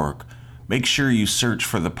Q4.org, make sure you search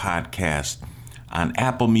for the podcast on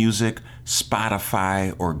Apple Music,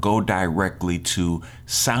 Spotify, or go directly to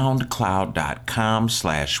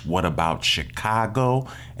soundcloud.com/whataboutchicago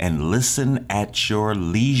and listen at your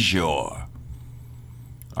leisure.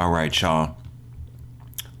 All right, y'all.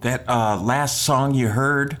 That last song you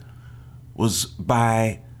heard was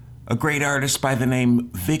by a great artist by the name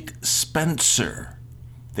Vic Spencer.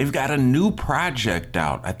 They've got a new project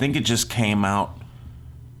out. I think it just came out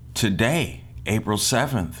today, April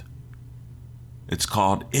 7th. It's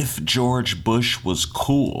called If George Bush Was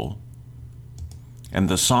Cool. And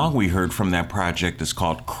the song we heard from that project is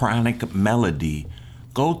called Chronic Melody.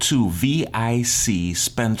 go to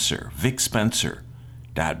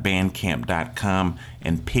vicspencer.bandcamp.com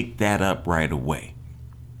and pick that up right away.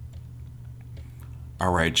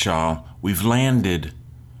 All right, y'all, we've landed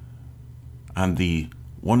on the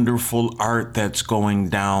wonderful art that's going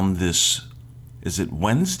down this, is it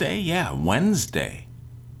Wednesday? Yeah, Wednesday,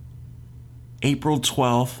 April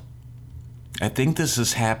 12th. I think this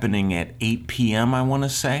is happening at 8 p.m., I want to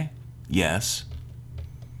say. Yes.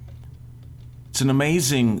 It's an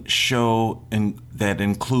amazing show that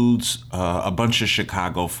includes a bunch of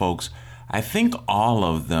Chicago folks. I think all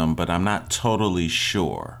of them, but I'm not totally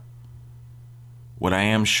sure. What I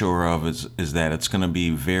am sure of is that it's going to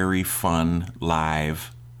be very fun,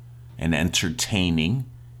 live, and entertaining.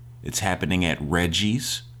 It's happening at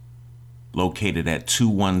Reggie's, located at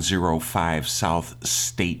 2105 South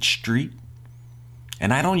State Street.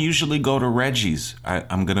 And I don't usually go to Reggie's,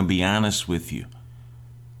 I'm going to be honest with you.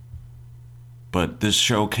 But this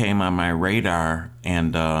show came on my radar,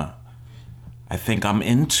 and I think I'm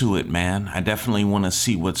into it, man. I definitely want to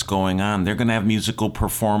see what's going on. They're going to have musical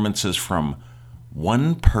performances from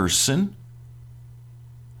one person.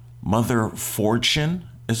 Mother Fortune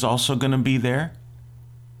is also going to be there,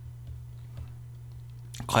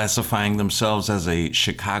 classifying themselves as a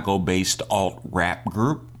Chicago-based alt-rap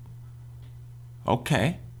group.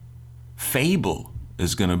 Okay. Fable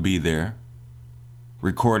is going to be there.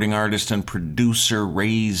 Recording artist and producer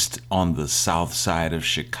raised on the south side of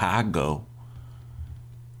Chicago.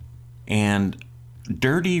 And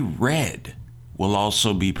Dirty Red will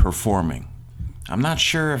also be performing. I'm not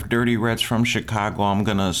sure if Dirty Red's from Chicago. I'm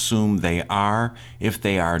going to assume they are. If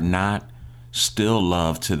they are not, still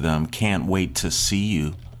love to them. Can't wait to see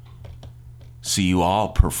you. See you all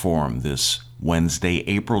perform this Wednesday,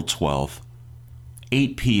 April 12th,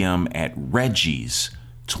 8 p.m. at Reggie's,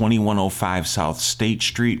 2105 South State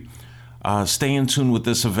Street. Stay in tune with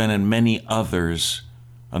this event and many others.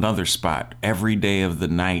 Another spot every day of the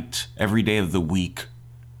night, every day of the week.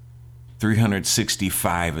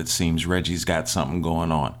 365, it seems. Reggie's got something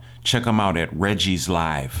going on. Check them out at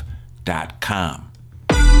reggieslive.com.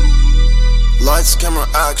 Lights, camera,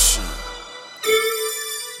 action.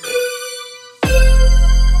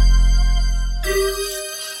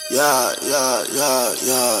 Yeah.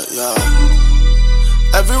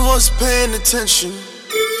 Everyone's paying attention.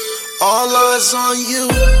 All eyes on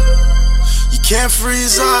you. You can't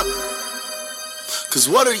freeze up. Cause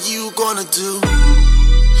what are you gonna do?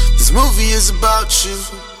 This movie is about you.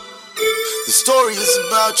 The story is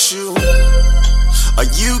about you. Are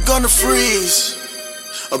you gonna freeze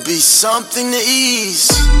or be something to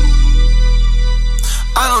ease?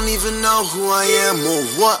 I don't even know who I am or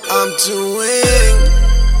what I'm doing.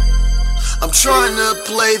 I'm trying to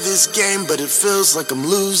play this game, but it feels like I'm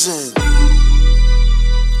losing.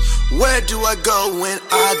 Where do I go when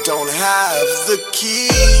I don't have the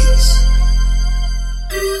keys?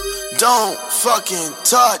 Don't fucking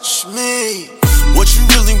touch me. What you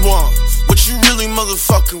really want? What you really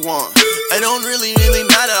motherfucking want? It don't really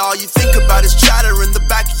matter. All you think about is chatter in the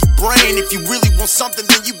back of your brain. If you really want something,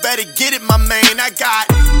 then you better get it, my man. I got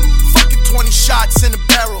fucking 20 shots in a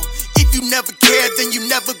barrel. If you never cared, then you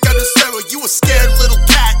never got a settle. You a scared little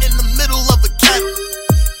cat in the middle of a kettle.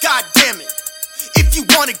 God damn it. If you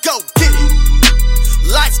wanna go, get it.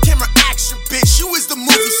 Lights, camera, action, bitch. You is the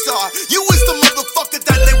movie star. You is the motherfucker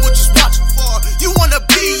that they were just watching for. You wanna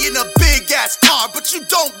be in a big ass car, but you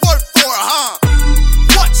don't work for it, huh?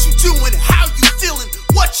 What you doing? How you feeling?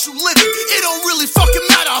 What you living? It don't really fucking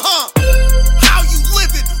matter, huh? How you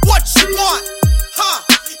living? What you want? Huh?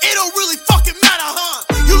 It don't really fucking matter, huh?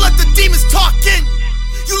 You let the demons talk in you.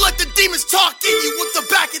 You let the demons talk in you with the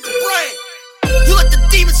back of the brain. You let the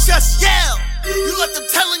demons just yell. You let them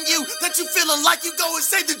telling you that you feeling like you go and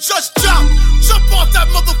say to just jump. Jump off that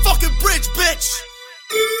motherfucking bridge, bitch.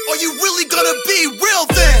 Or you really gonna be real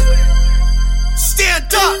then?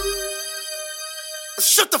 Stand up. Or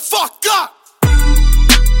shut the fuck up.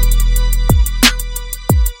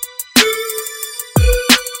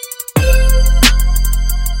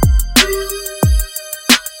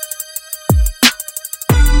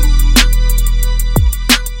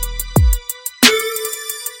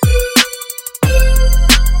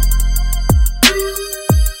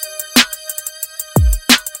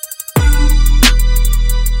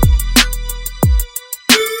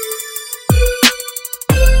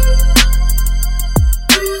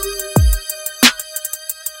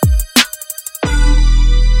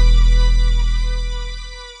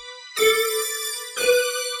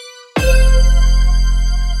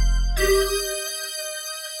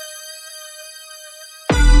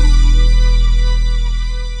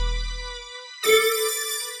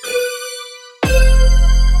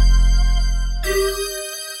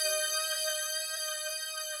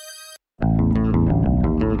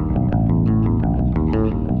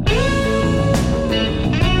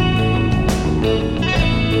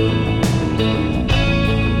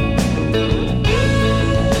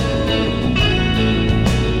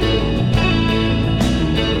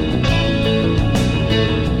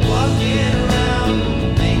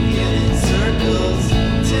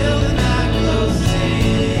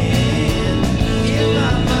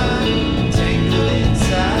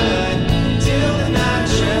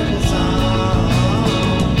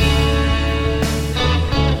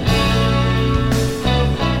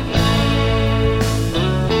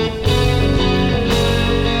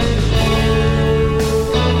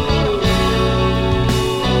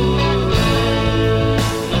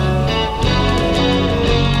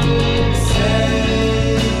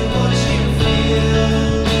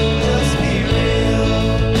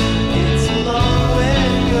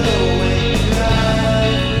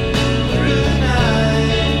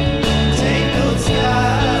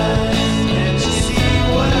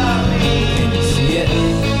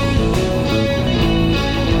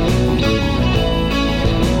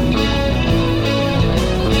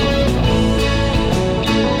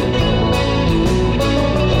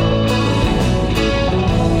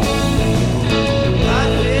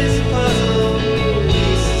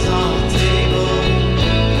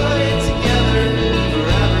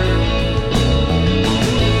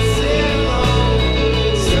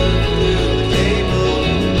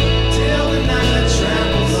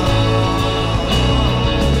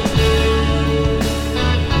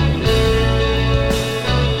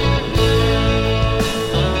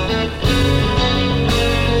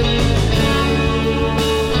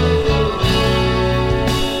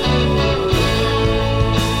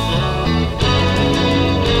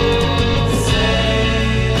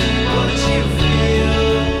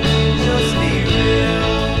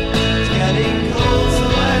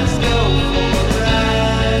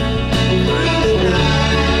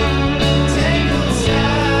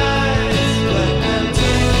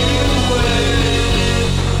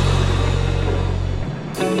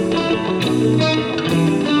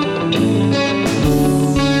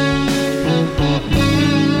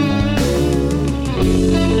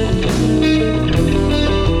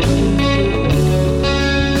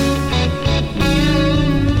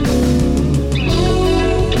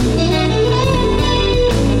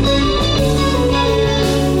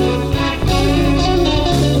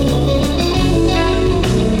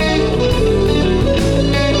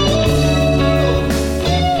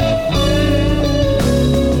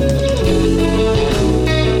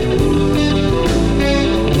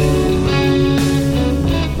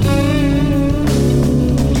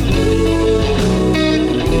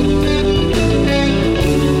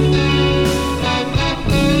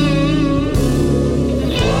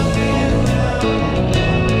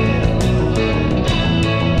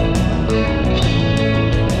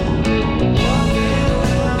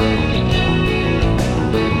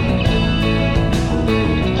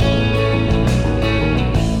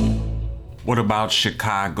 about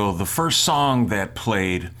Chicago. The first song that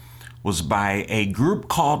played was by a group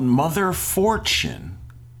called Mother Fortune.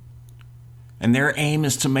 And their aim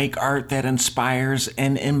is to make art that inspires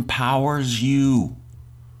and empowers you.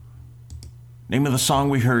 Name of the song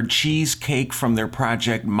we heard, Cheesecake, from their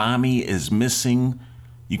project Mommy Is Missing.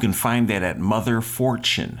 You can find that at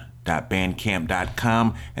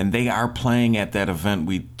motherfortune.bandcamp.com. And they are playing at that event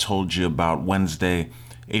we told you about Wednesday,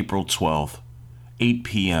 April 12th, 8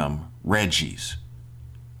 p.m., Reggie's.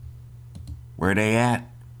 Where they at?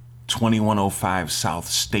 2105 South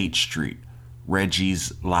State Street,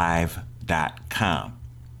 reggieslive.com.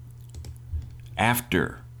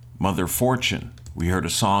 After Mother Fortune, we heard a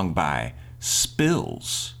song by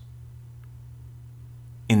Spills.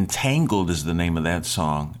 Entangled is the name of that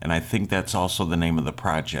song, and I think that's also the name of the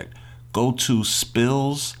project. Go to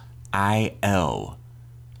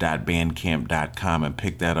spillsil.bandcamp.com and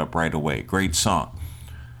pick that up right away. Great song.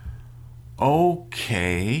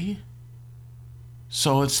 Okay.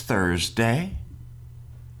 So it's Thursday.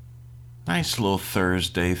 Nice little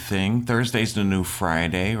Thursday thing. Thursday's the new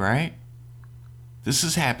Friday, right? This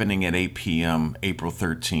is happening at 8 p.m. April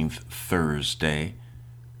 13th, Thursday.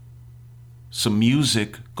 Some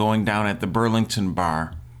music going down at the Burlington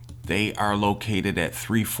Bar. They are located at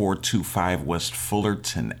 3425 West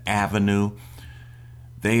Fullerton Avenue.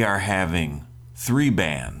 They are having 3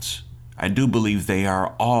 bands. I do believe they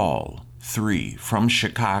are all 3 from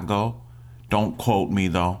Chicago. Don't quote me,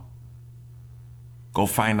 though. Go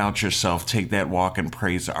find out yourself. Take that walk and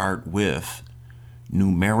praise art with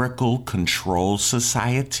Numerical Control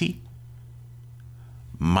Society,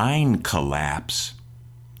 Mind Collapse,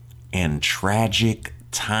 and Tragic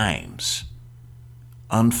Times.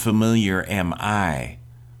 Unfamiliar am I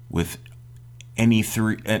with any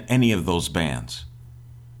of those bands.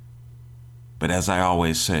 But as I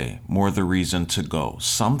always say, more the reason to go.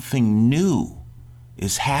 Something new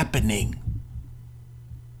is happening.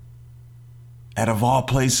 Out of all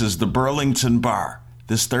places, the Burlington Bar,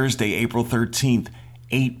 this Thursday, April 13th,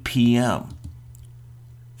 8 p.m.,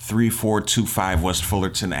 3425 West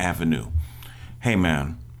Fullerton Avenue. Hey,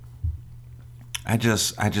 man, I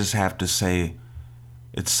just have to say,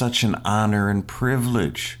 it's such an honor and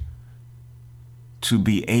privilege to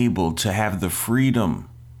be able to have the freedom,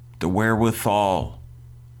 the wherewithal,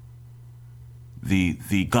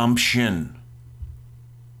 the gumption,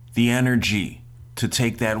 the energy to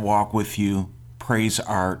take that walk with you, praise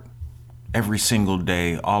art every single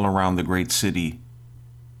day all around the great city.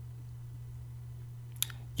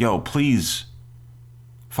 Yo, please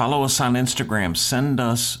follow us on Instagram. Send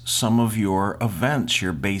us some of your events,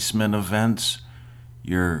 your basement events,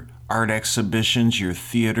 your art exhibitions, your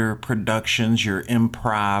theater productions, your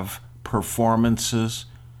improv performances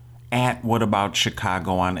at What About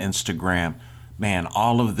Chicago on Instagram. Man,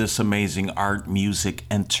 all of this amazing art, music,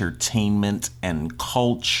 entertainment, and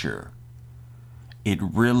culture, it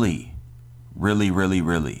really, really, really,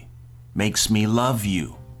 really makes me love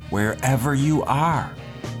you wherever you are.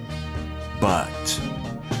 But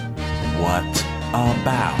what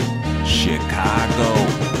about Chicago?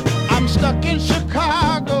 I'm stuck in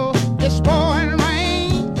Chicago. It's pouring